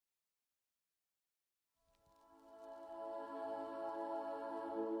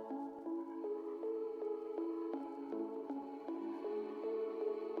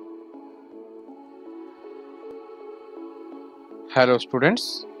Hello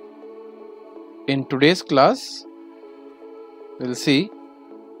students, in today's class we'll see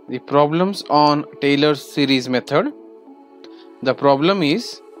the problems on Taylor's series method. The problem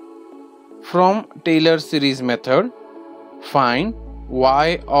is, from Taylor's series method find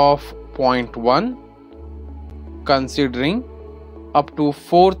y of 0.1 considering up to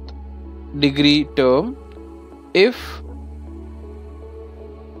 4th degree term if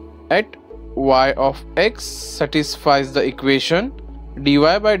at y of x satisfies the equation dy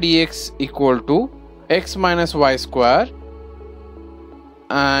by dx equal to x minus y square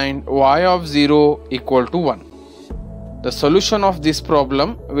and y of 0 equal to 1. The solution of this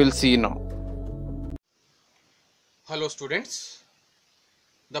problem we'll see now. Hello students,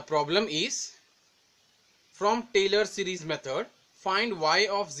 the problem is, from Taylor series method find y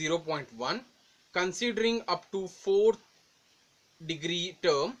of 0.1 considering up to 4th degree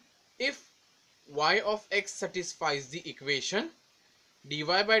term if y of x satisfies the equation dy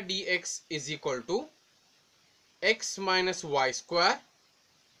by dx is equal to x minus y square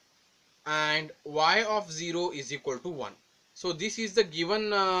and y of 0 is equal to 1. So this is the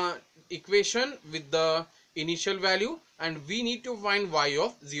given equation with the initial value, and we need to find y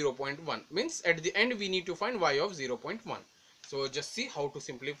of 0.1, means at the end we need to find y of 0.1. So just see how to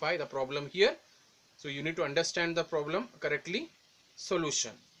simplify the problem here. So you need to understand the problem correctly.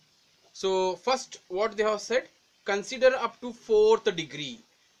 Solution. So first what they have said, consider up to 4th degree.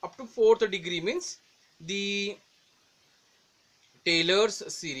 Up to 4th degree means the Taylor's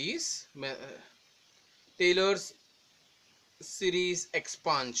series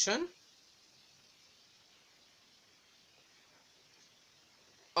expansion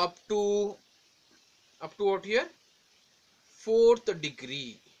up to what here, 4th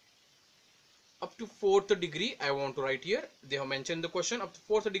degree. Up to 4th degree I want to write here. They have mentioned the question up to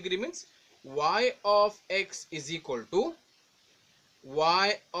 4th degree means y of x is equal to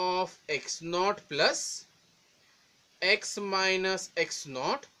y of x naught plus x minus x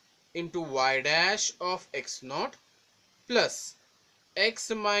naught into y dash of x naught plus x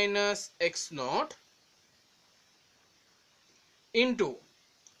minus x naught into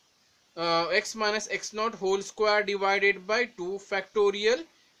x minus x naught whole square divided by 2 factorial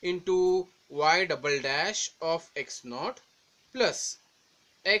into y double dash of x naught plus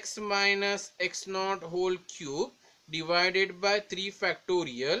x minus x naught whole cube divided by 3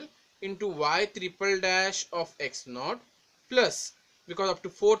 factorial into y triple dash of x naught plus, because up to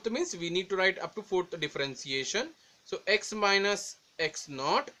 4th means we need to write up to 4th differentiation, so x minus x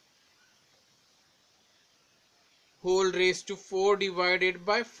naught whole raised to 4 divided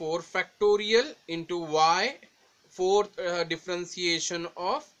by 4 factorial into y 4th differentiation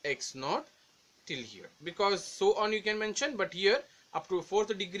of x naught till here, because so on you can mention, but here up to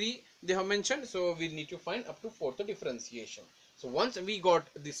 4th degree they have mentioned, so we need to find up to 4th differentiation. So once we got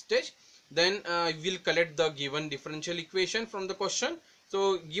this stage, then we'll collect the given differential equation from the question.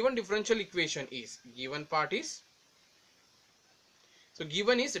 So given differential equation is, given part is, so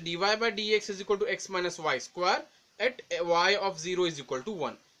given is dy by dx is equal to x minus y square at y of 0 is equal to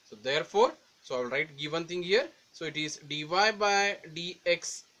 1. So therefore, so I'll write given thing here. So it is dy by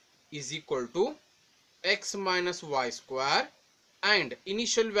dx is equal to x minus y square, and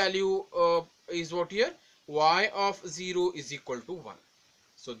initial value is what here, y of 0 is equal to 1.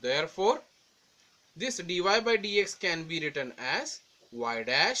 So therefore this dy by dx can be written as y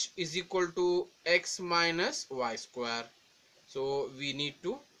dash is equal to x minus y square. So we need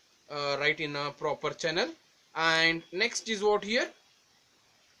to write in a proper channel. And next is what here,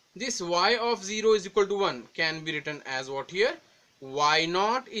 this y of 0 is equal to 1 can be written as what here, y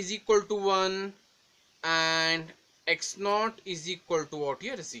naught is equal to 1 and x naught is equal to what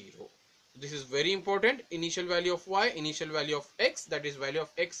here, 0. This is very important, initial value of y, initial value of x, that is value of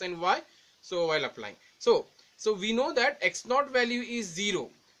x and y. So while applying, so we know that x naught value is 0.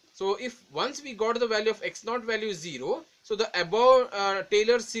 So if once we got the value of x naught value is 0, so the above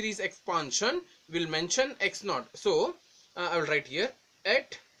Taylor series expansion will mention x naught. So I will write here,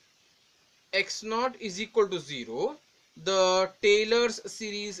 at x naught is equal to 0, the Taylor's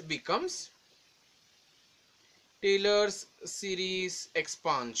series becomes, Taylor's series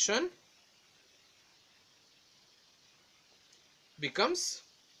expansion becomes,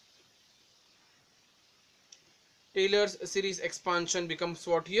 Taylor's series expansion becomes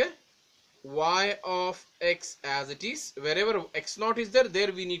what here, y of x as it is, wherever x naught is there,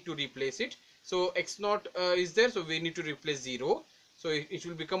 there we need to replace it. So x naught is there, so we need to replace 0. So it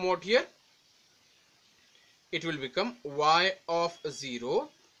will become what here, it will become y of 0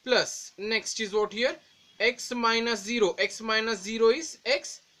 plus, next is what here, x minus 0, x minus 0 is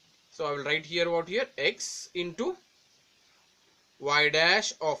x, so I will write here what here, x into y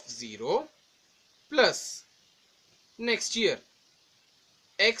dash of 0 plus next here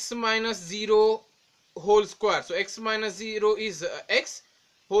x minus 0 whole square. So x minus 0 is x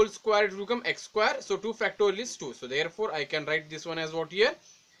whole square, it will become x square. So 2 factorial is 2. So therefore I can write this one as what here?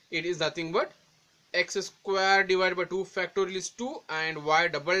 It is nothing but x square divided by 2 factorial is 2 and y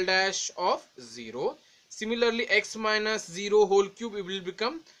double dash of 0. Similarly x minus 0 whole cube, it will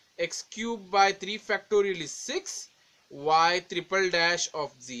become x cube by 3 factorial is 6, y triple dash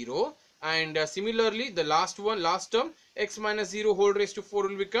of 0, and similarly the last term x minus 0 whole raised to 4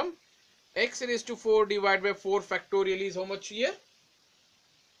 will become x raised to 4 divided by 4 factorial is how much here?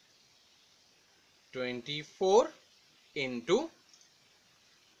 24 into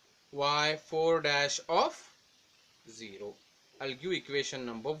y4 dash of 0. I'll give equation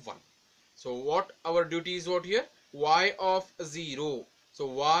number 1. So what our duty is what here? Y of 0. So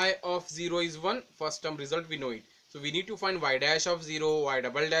y of 0 is 1. First term result we know it. So we need to find y dash of 0, y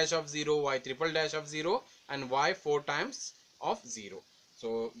double dash of 0, y triple dash of 0 and y 4 times of 0.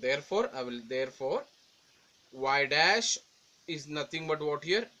 So therefore y dash is nothing but what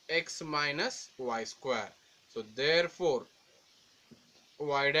here? X minus y square. So therefore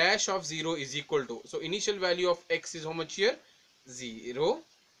y dash of 0 is equal to, so initial value of x is how much here? 0,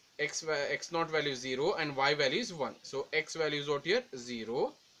 x naught value is 0 and y value is 1. So x value is what here?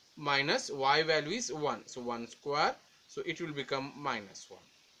 0 minus y value is 1. So 1 square. So it will become minus 1.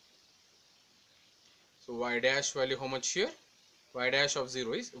 So y dash value how much here? Y dash of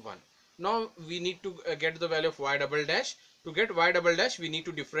 0 is 1. Now we need to get the value of y double dash. To get y double dash we need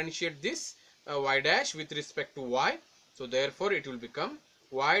to differentiate this y dash with respect to y. So therefore it will become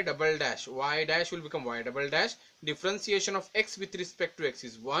y double dash. Y dash will become y double dash. Differentiation of x with respect to x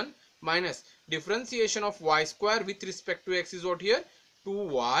is 1 minus differentiation of y square with respect to x is what here?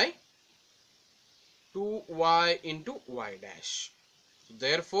 2y into y dash. So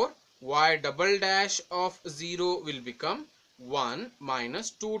therefore y double dash of 0 will become 1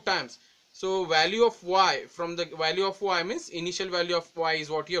 minus 2 times. So value of y, from the value of y means initial value of y is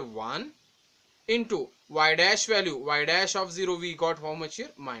what here? 1 into y dash value, y dash of 0 we got how much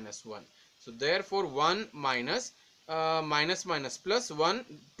here? Minus 1. So therefore 1 minus minus plus 1,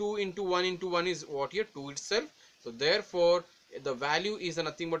 2 into 1 into 1 is what here? 2 itself. So therefore the value is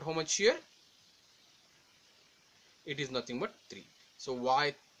nothing but how much here? It is nothing but 3. So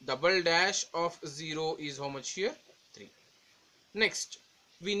y double dash of 0 is how much here? 3. Next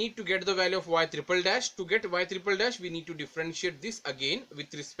we need to get the value of y triple dash. To get y triple dash we need to differentiate this again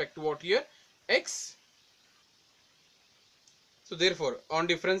with respect to what here? X. So therefore on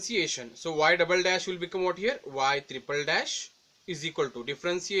differentiation, so y double dash will become what here? Y triple dash is equal to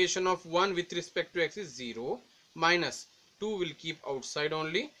differentiation of 1 with respect to x is 0 minus 2 will keep outside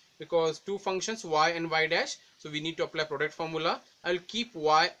only because two functions y and y dash. So we need to apply product formula. I will keep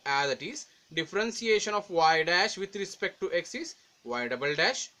y as it is. Differentiation of y dash with respect to x is y double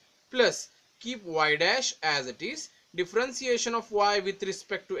dash plus keep y dash as it is. Differentiation of y with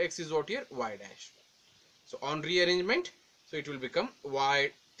respect to x is what here? Y dash. So on rearrangement, so it will become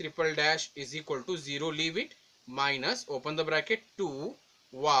y triple dash is equal to 0, leave it, minus open the bracket 2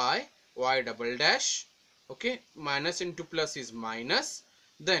 y double dash, okay, minus into plus is minus,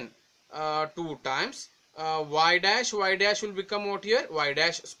 then 2 times y dash will become what here? Y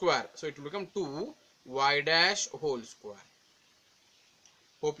dash square. So it will become 2 y dash whole square.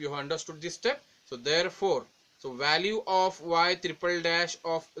 Hope you have understood this step. So therefore, so value of y triple dash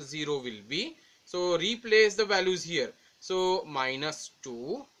of 0 will be, so replace the values here. So minus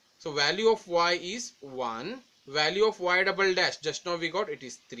 2. So value of y is 1. Value of y double dash just now we got, it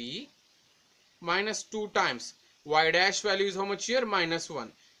is 3 minus 2 times y dash value is how much here? Minus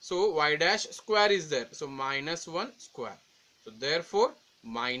 1. So y dash square is there. So minus 1 square. So therefore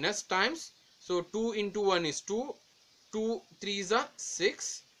minus times, so 2 into 1 is 2. 2 3s are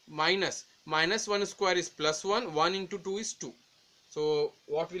 6 minus 1 square is plus 1. 1 into 2 is 2. So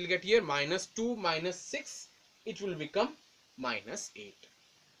what we'll get here? Minus 2 minus 6. It will become minus 8.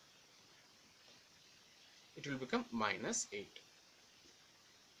 It will become minus 8.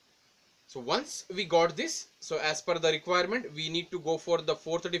 So once we got this, so as per the requirement, we need to go for the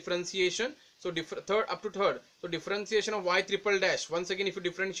fourth differentiation. So third up to third. So differentiation of y triple dash. Once again, if you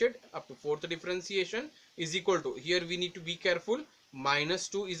differentiate up to fourth differentiation is equal to, here we need to be careful. Minus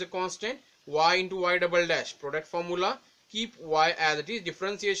 2 is a constant. Y into y double dash. Product formula. Keep y as it is.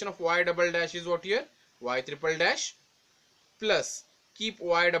 Differentiation of y double dash is what here? Y triple dash plus keep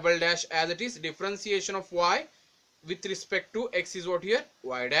y double dash as it is. Differentiation of y with respect to x is what here?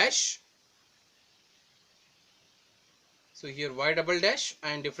 Y dash. So here y double dash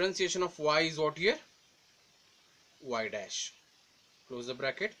and differentiation of y is what here? Y dash. close the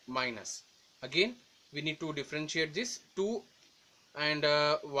bracket, minus. Again we need to differentiate this 2 and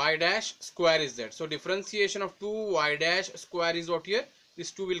y dash square is that. So differentiation of 2 y dash square is what here?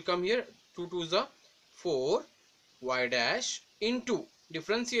 This 2 will come here. 2 2 is the 4 y dash into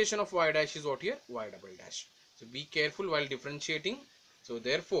differentiation of y dash is what here? Y double dash. So be careful while differentiating. So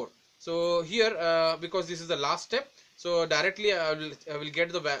therefore, so here because this is the last step, so directly I will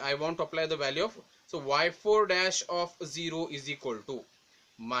get the, I want to apply the value of, so y4 dash of 0 is equal to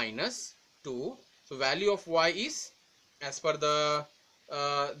minus 2. So value of y is, as per the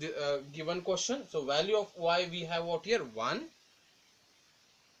given question, so value of y we have what here? 1.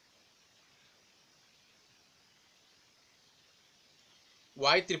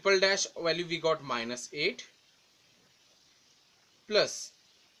 Y triple dash value we got minus 8, plus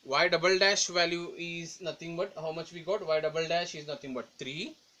y double dash value is nothing but, how much we got? Y double dash is nothing but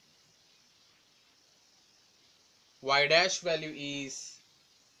 3. Y dash value is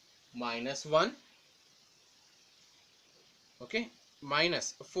minus 1. Okay,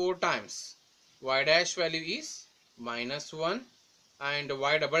 minus 4 times y dash value is minus 1 and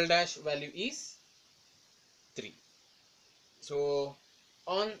y double dash value is 3. So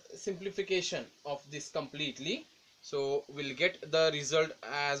on simplification of this completely, so we'll get the result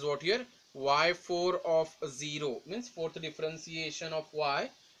as what here? Y4 of 0 means fourth differentiation of y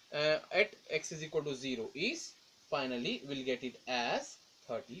at x is equal to 0 is, finally we'll get it as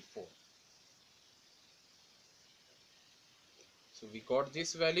 34. So we got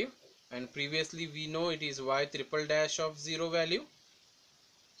this value, and previously we know it is y triple dash of 0 value,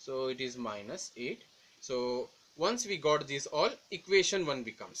 so it is minus 8. So once we got this all, equation 1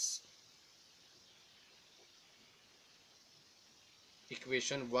 becomes,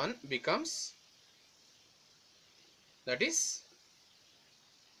 equation 1 becomes, that is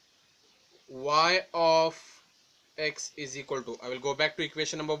y of x is equal to, I will go back to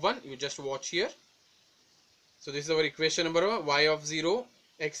equation number 1, you just watch here. So this is our equation number 1, y of 0,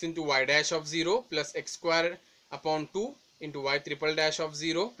 x into y dash of 0 plus x square upon 2 into y triple dash of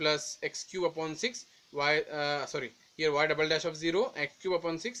 0 plus x cube upon 6, y here y double dash of 0, x cube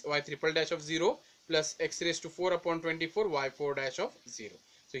upon 6, y triple dash of 0 plus x raised to 4 upon 24, y4 dash of 0.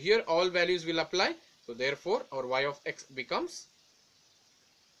 So here all values will apply. So therefore our y of x becomes,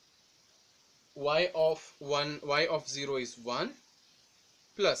 y of 0 is 1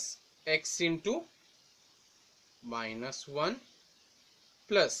 plus x into minus 1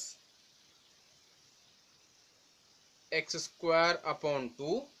 plus x square upon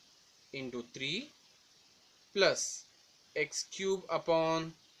 2 into 3 plus x cube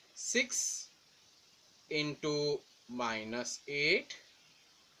upon 6 into minus 8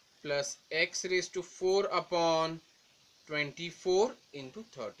 plus x raised to 4 upon 24 into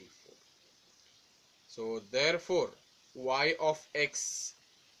 34. So therefore y of x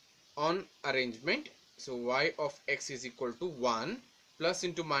on arrangement, so y of x is equal to 1, plus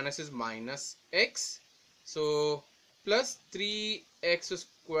into minus is minus x, so plus 3x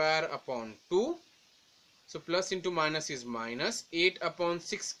square upon 2, so plus into minus is minus, 8 upon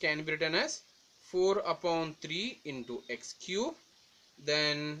 6 can be written as 4 upon 3 into x cube.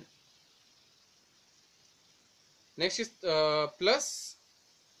 Then next is plus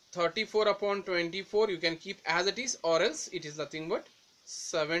 34 upon 24, you can keep as it is, or else it is nothing but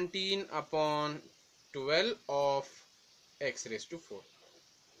 17 upon 12 of x raised to 4.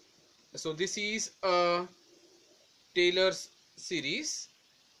 So this is a Taylor's series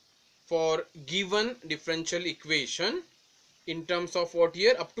for given differential equation in terms of what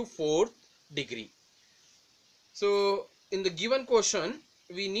here? Up to 4th degree. So in the given question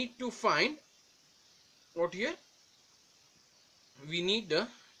we need to find what here? We need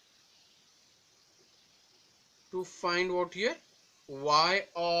to find what here? Y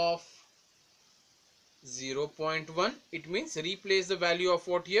of 0.1. It means replace the value of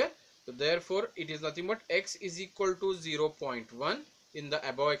what here? So therefore it is nothing but x is equal to 0.1 in the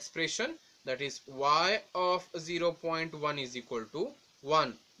above expression, that is y of 0.1 is equal to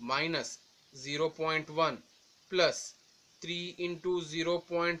 1 minus 0.1 plus 3 into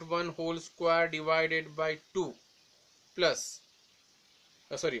 0.1 whole square divided by 2 plus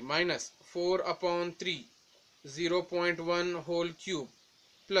minus 4 upon 3 0.1 whole cube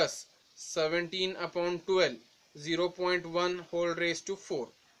plus 17 upon 12 0.1 whole raised to 4.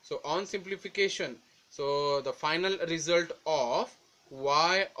 So on simplification, so the final result of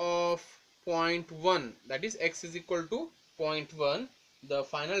y of 0.1, that is x is equal to 0.1, the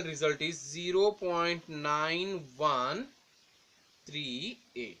final result is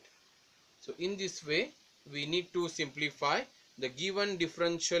 0.9138. So in this way we need to simplify the given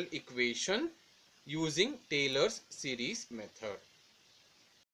differential equation using Taylor's series method.